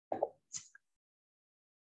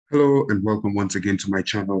Hello and welcome once again to my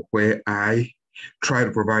channel where I try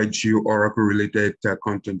to provide you Oracle related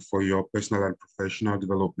content for your personal and professional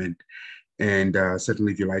development. And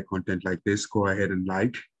certainly if you like content like this, go ahead and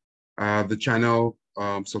like the channel,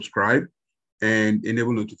 subscribe, and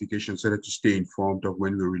enable notifications so that you stay informed of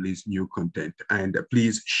when we release new content. And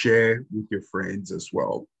please share with your friends as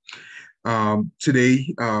well.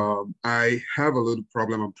 Today, I have a little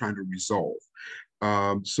problem I'm trying to resolve.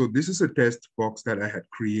 So this is a test box that I had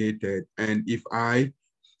created. And if I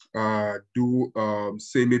do,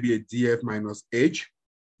 say, maybe a df minus h,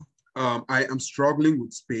 I am struggling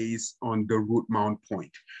with space on the root mount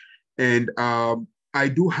point. And I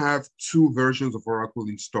do have two versions of Oracle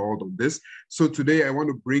installed on this. So today I want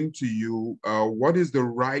to bring to you what is the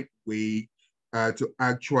right way to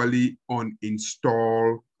actually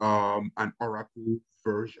uninstall an Oracle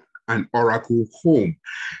version, an Oracle home.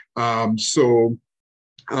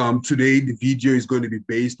 Today, the video is going to be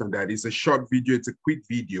based on that. It's a short video, it's a quick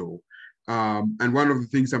video. And one of the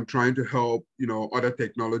things I'm trying to help, other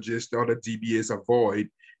technologists, other DBAs avoid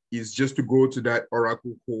is just to go to that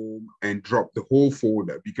Oracle home and drop the whole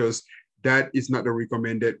folder, because that is not the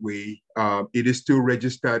recommended way. It is still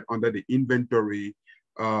registered under the inventory.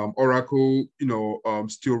 Oracle,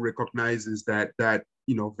 still recognizes that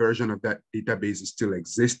version of that database is still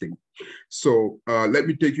existing. So let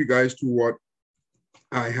me take you guys to what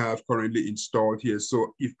I have currently installed here.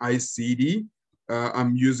 So if I cd,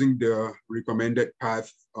 I'm using the recommended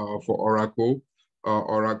path for Oracle,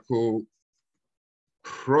 Oracle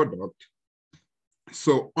product.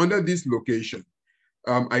 So under this location,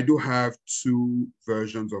 I do have two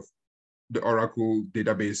versions of the Oracle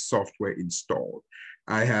database software installed.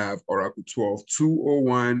 I have Oracle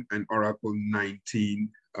 12.201 and Oracle 19,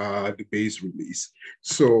 the base release.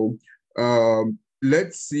 So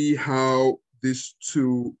let's see how these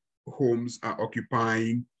two homes are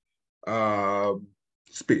occupying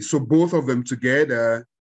space. So both of them together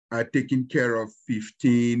are taking care of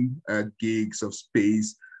 15 gigs of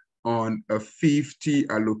space on a 50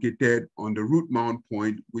 allocated on the root mount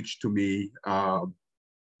point, which to me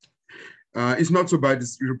it's not so bad. It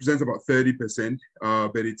represents about 30%,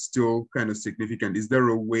 but it's still kind of significant. Is there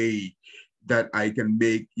a way that I can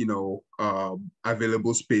make,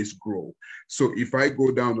 available space grow? So if I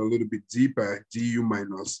go down a little bit deeper, du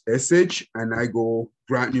minus sh, and I go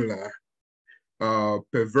granular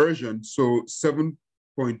per version, so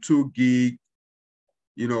 7.2 gig,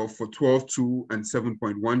 for 12.2 and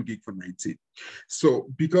 7.1 gig for 19. So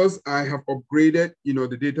because I have upgraded,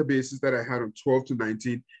 the databases that I had on 12 to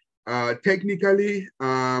 19, technically,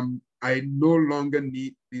 I no longer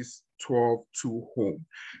need this 12.2 home.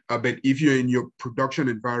 But if you're in your production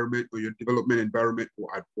environment or your development environment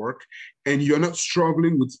or at work, and you're not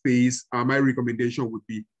struggling with space, my recommendation would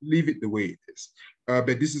be leave it the way it is.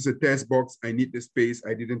 But this is a test box. I need the space.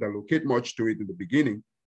 I didn't allocate much to it in the beginning.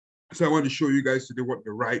 So I want to show you guys today what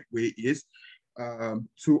the right way is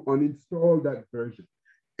to uninstall that version.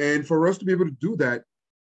 And for us to be able to do that,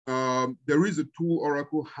 there is a tool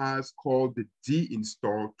Oracle has called the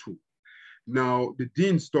Deinstall tool. Now, the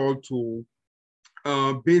Deinstall tool,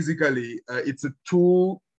 basically, it's a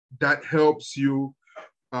tool that helps you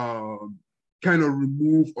kind of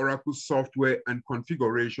remove Oracle software and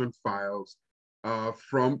configuration files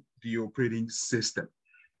from the operating system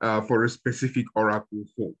for a specific Oracle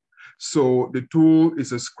home. So the tool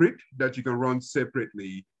is a script that you can run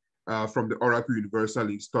separately from the Oracle Universal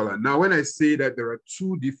Installer. Now, when I say that, there are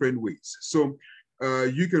two different ways. So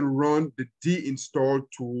you can run the Deinstall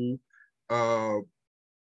tool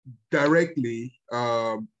directly,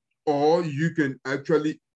 or you can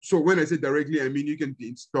actually, so when I say directly, I mean you can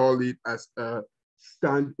install it as a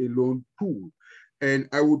standalone tool. And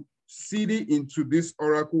I would cd into this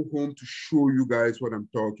Oracle home to show you guys what I'm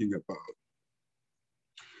talking about.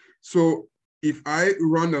 So if I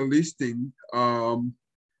run a listing on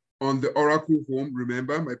the Oracle home,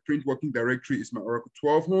 remember my print working directory is my Oracle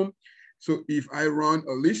 12 home. So if I run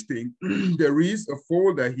a listing, there is a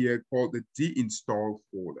folder here called the Deinstall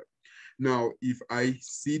folder. Now, if I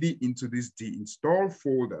cd into this Deinstall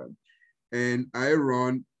folder and I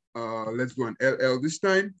run, let's do an LL this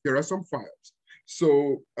time, there are some files.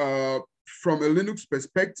 So from a Linux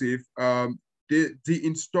perspective, the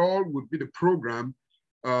Deinstall would be the program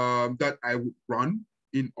that I would run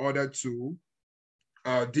in order to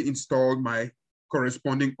deinstall my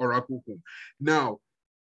corresponding Oracle home. Now,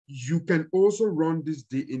 you can also run this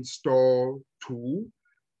deinstall tool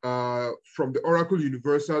from the Oracle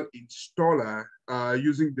Universal Installer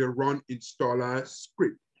using the run installer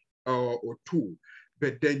script or tool,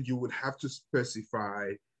 but then you would have to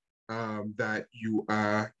specify that you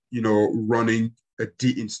are, running a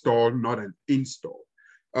deinstall, not an install.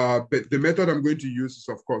 But the method I'm going to use is,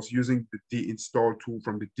 of course, using the deinstall tool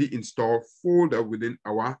from the deinstall folder within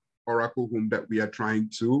our Oracle Home that we are trying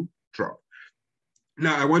to drop.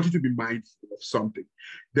 Now, I want you to be mindful of something.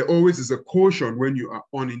 There always is a caution when you are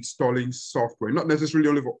uninstalling software, not necessarily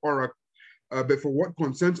only for Oracle, but for what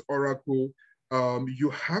concerns Oracle. You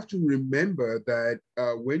have to remember that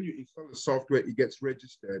when you install the software, it gets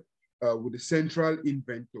registered with the central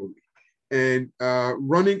inventory. And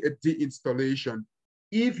running a deinstallation,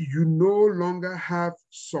 if you no longer have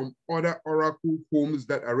some other Oracle homes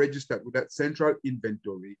that are registered with that central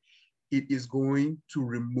inventory, it is going to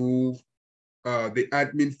remove the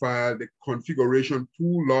admin file, the configuration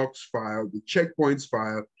tool logs file, the checkpoints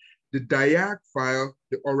file, the diag file,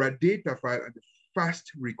 the Aura data file, and the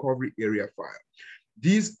fast recovery area file.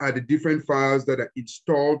 These are the different files that are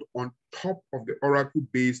installed on top of the Oracle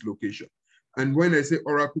base location. And when I say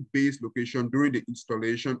Oracle base location, during the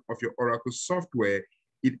installation of your Oracle software,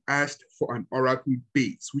 it asked for an Oracle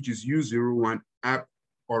base, which is U01 app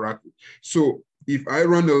Oracle. So if I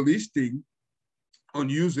run a listing on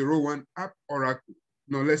U01 app Oracle,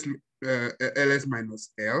 now let's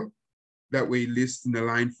ls-l, that way it lists in a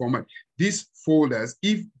line format. These folders,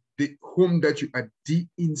 if the home that you are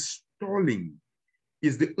deinstalling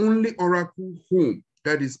is the only Oracle home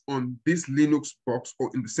that is on this Linux box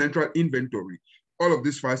or in the central inventory, all of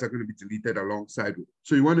these files are going to be deleted alongside it.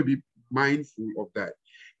 So you want to be mindful of that.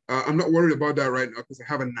 I'm not worried about that right now because I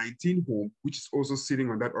have a 19 home, which is also sitting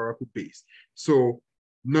on that Oracle base. So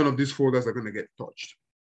none of these folders are going to get touched.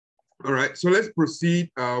 All right, so let's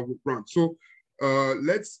proceed with run. So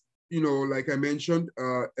let's, like I mentioned,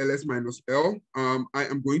 ls-l, I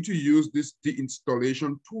am going to use this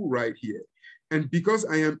deinstallation tool right here. And because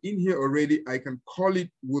I am in here already, I can call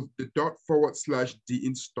it with the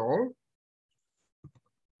 ./deinstall.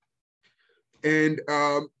 And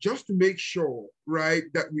just to make sure, right,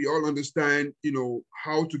 that we all understand,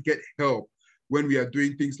 how to get help when we are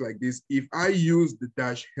doing things like this, if I use the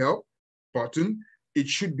 -help button, it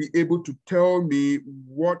should be able to tell me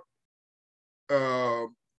what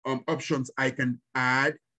options I can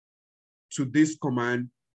add to this command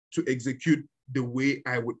to execute the way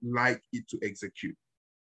I would like it to execute.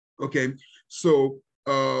 Okay, so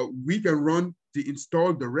we can run the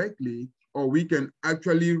install directly, or we can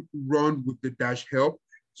actually run with the -help.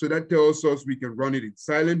 So that tells us we can run it in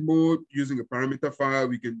silent mode using a parameter file.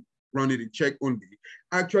 We can run it in check only.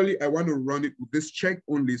 Actually, I want to run it with this check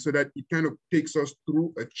only so that it kind of takes us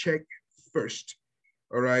through a check first.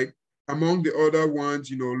 All right. Among the other ones,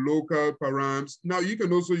 local params. Now you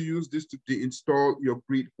can also use this to deinstall your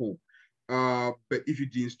grid home. But if you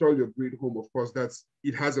deinstall your grid home, of course,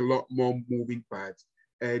 it has a lot more moving parts,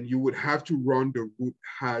 and you would have to run the root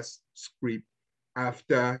has script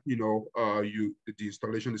after the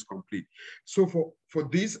deinstallation is complete. So for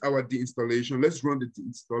this, our deinstallation, let's run the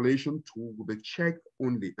deinstallation tool with a check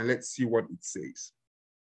only, and let's see what it says.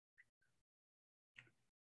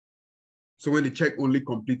 So when the check only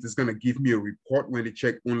completes, it's going to give me a report when the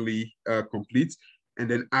check only completes. And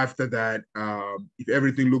then after that, if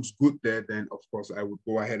everything looks good there, then of course I would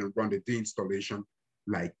go ahead and run the deinstallation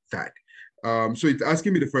like that. So it's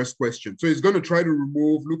asking me the first question. So it's going to try to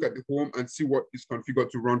look at the home and see what is configured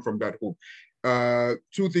to run from that home.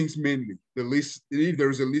 Two things mainly: if there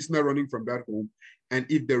is a listener running from that home, and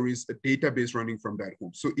if there is a database running from that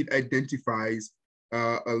home. So it identifies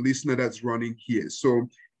a listener that's running here. So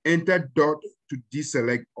enter dot to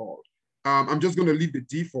deselect all. I'm just going to leave the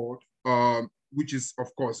default, which is, of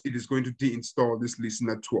course, it is going to deinstall this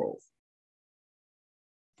listener 12.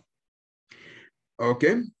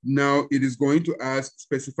 Okay, now it is going to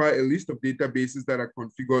specify a list of databases that are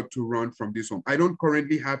configured to run from this home. I don't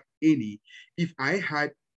currently have any. If I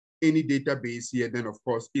had any database here, then of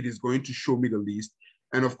course it is going to show me the list.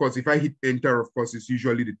 And of course, if I hit enter, of course, it's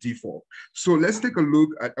usually the default. So let's take a look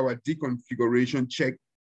at our deconfiguration check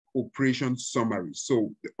operation summary.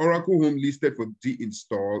 So the Oracle home listed for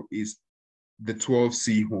deinstall is the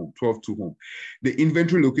 12C home, 12.2 home. The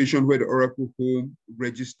inventory location where the Oracle home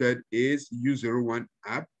registered is U01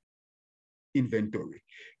 app inventory.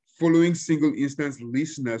 Following single instance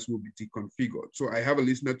listeners will be deconfigured. So I have a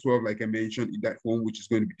listener 12, like I mentioned, in that home, which is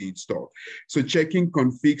going to be deinstalled. So checking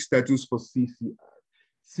config status for CCR.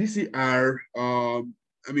 CCR,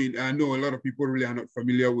 I mean, I know a lot of people really are not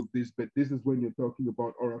familiar with this, but this is when you're talking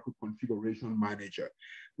about Oracle Configuration Manager,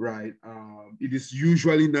 right? It is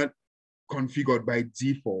usually not configured by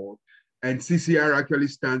default, and CCR actually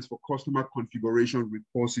stands for Customer Configuration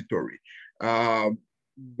Repository.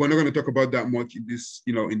 We're not going to talk about that much in this,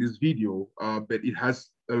 in this video, but it has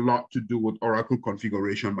a lot to do with Oracle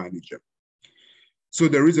Configuration Manager. So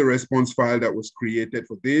there is a response file that was created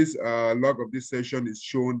for this. Log of this session is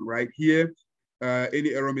shown right here.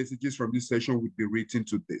 Any error messages from this session would be written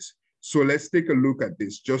to this. So let's take a look at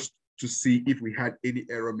this just to see if we had any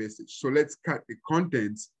error message. So let's cut the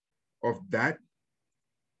contents of that.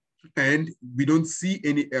 And we don't see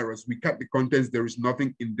any errors. We cut the contents. There is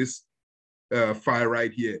nothing in this file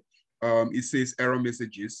right here. It says error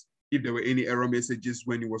messages. If there were any error messages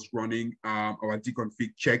when it was running our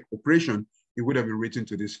deconfig check operation, it would have been written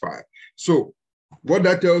to this file. So what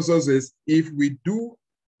that tells us is if we do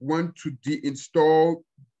want to deinstall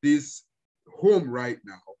this home right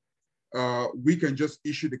now, we can just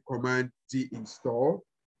issue the command deinstall,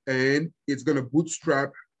 and it's going to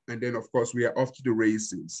bootstrap. And then, of course, we are off to the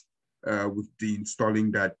races with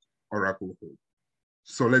deinstalling that Oracle home.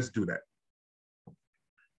 So let's do that.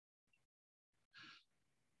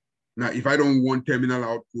 Now, if I don't want terminal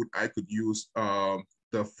output, I could use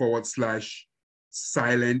the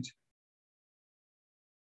 /silent,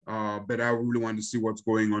 but I really want to see what's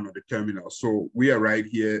going on the terminal. So we are right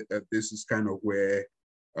here. This is kind of where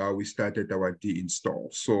we started our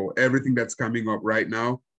deinstall. So everything that's coming up right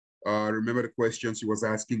now, remember the questions he was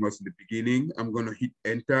asking us in the beginning. I'm going to hit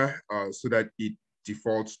enter so that it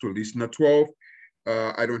defaults to listener 12.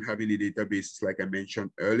 I don't have any databases like I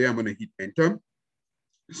mentioned earlier. I'm going to hit enter.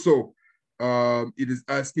 So it is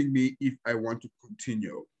asking me if I want to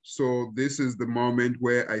continue. So this is the moment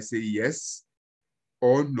where I say yes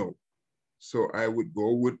or no. So I would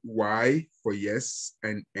go with Y for yes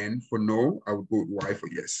and N for no. I would go with Y for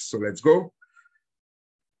yes. So let's go.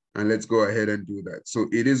 And let's go ahead and do that. So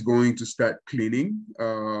it is going to start cleaning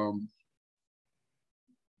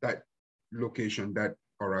that location, that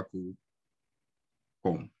Oracle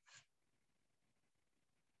home.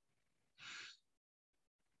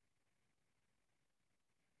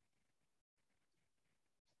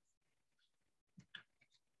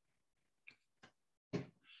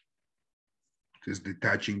 Just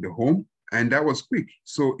detaching the home, and that was quick.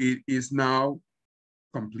 So it is now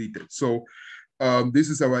completed. So this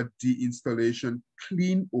is our deinstallation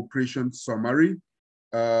clean operation summary.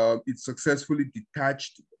 It successfully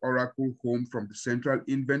detached Oracle home from the central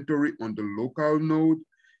inventory on the local node.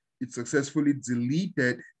 It successfully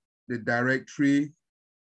deleted the directory,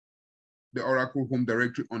 the Oracle home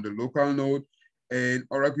directory on the local node, and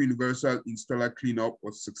Oracle Universal Installer cleanup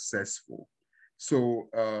was successful. So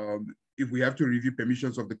if we have to review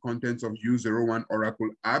permissions of the contents of U01 Oracle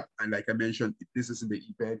app, and like I mentioned, this is in the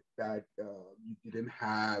event that you didn't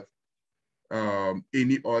have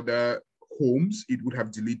any other homes, it would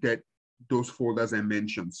have deleted those folders I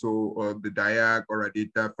mentioned. So the diag, Aura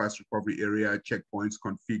data, fast recovery area, checkpoints,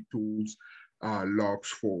 config tools, logs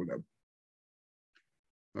folder.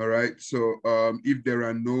 All right, so if there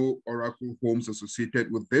are no Oracle homes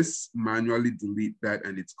associated with this, manually delete that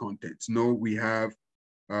and its contents. No, we have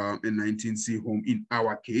a 19C home in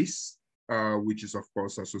our case, which is of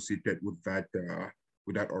course associated with that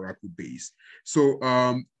Oracle base. So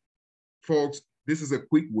folks, this is a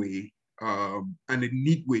quick way and a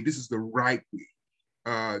neat way. This is the right way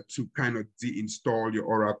to kind of deinstall your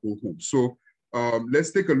Oracle home. So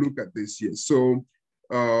let's take a look at this here. So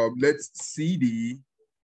let's cd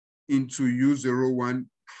into U01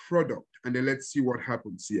 product, and then let's see what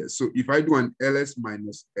happens here. So if I do an ls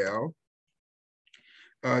 -l,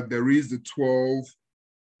 there is the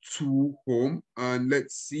 12.2 home, and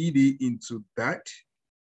let's cd into that.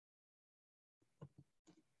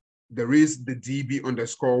 There is the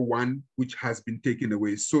db_1, which has been taken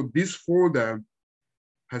away. So this folder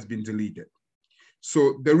has been deleted.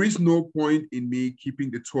 So there is no point in me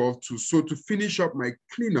keeping the 12.2. So to finish up my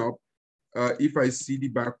cleanup, if I cd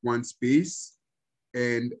back one space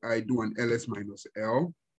and I do an ls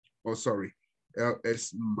 -l, oh, sorry,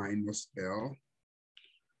 ls -l,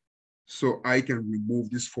 so I can remove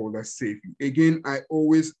this folder safely. Again, I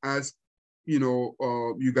always ask,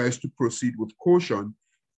 you guys to proceed with caution.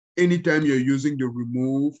 Anytime you're using the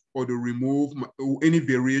remove or any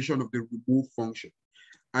variation of the remove function.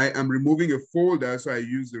 I am removing a folder, so I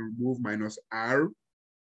use the remove -r,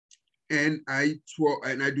 and I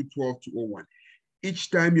do 12.2.01. Each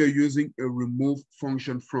time you're using a remove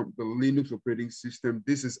function from the Linux operating system,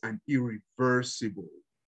 this is an irreversible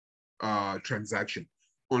transaction,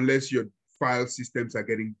 unless your file systems are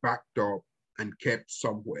getting backed up and kept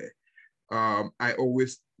somewhere. I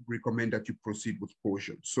always recommend that you proceed with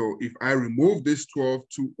caution. So if I remove this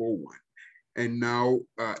 12.2.01, and now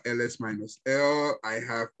ls -l, I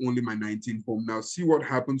have only my 19 home. Now see what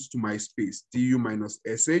happens to my space,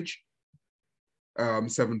 du-sh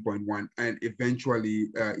 7.1. And eventually,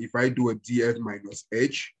 if I do a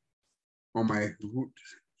df-h on my root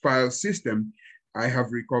file system, I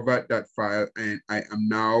have recovered that file and I am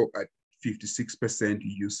now at 56%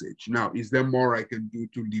 usage. Now, is there more I can do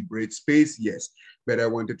to liberate space? Yes, but I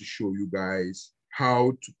wanted to show you guys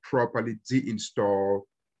how to properly deinstall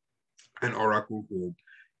an Oracle Home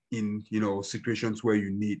in, situations where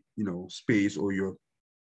you need, space, or you're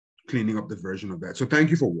cleaning up the version of that. So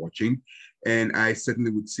thank you for watching, and I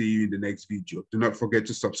certainly would see you in the next video. Do not forget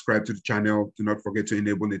to subscribe to the channel. Do not forget to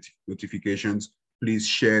enable notifications. Please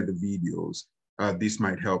share the videos. This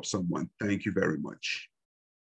might help someone. Thank you very much.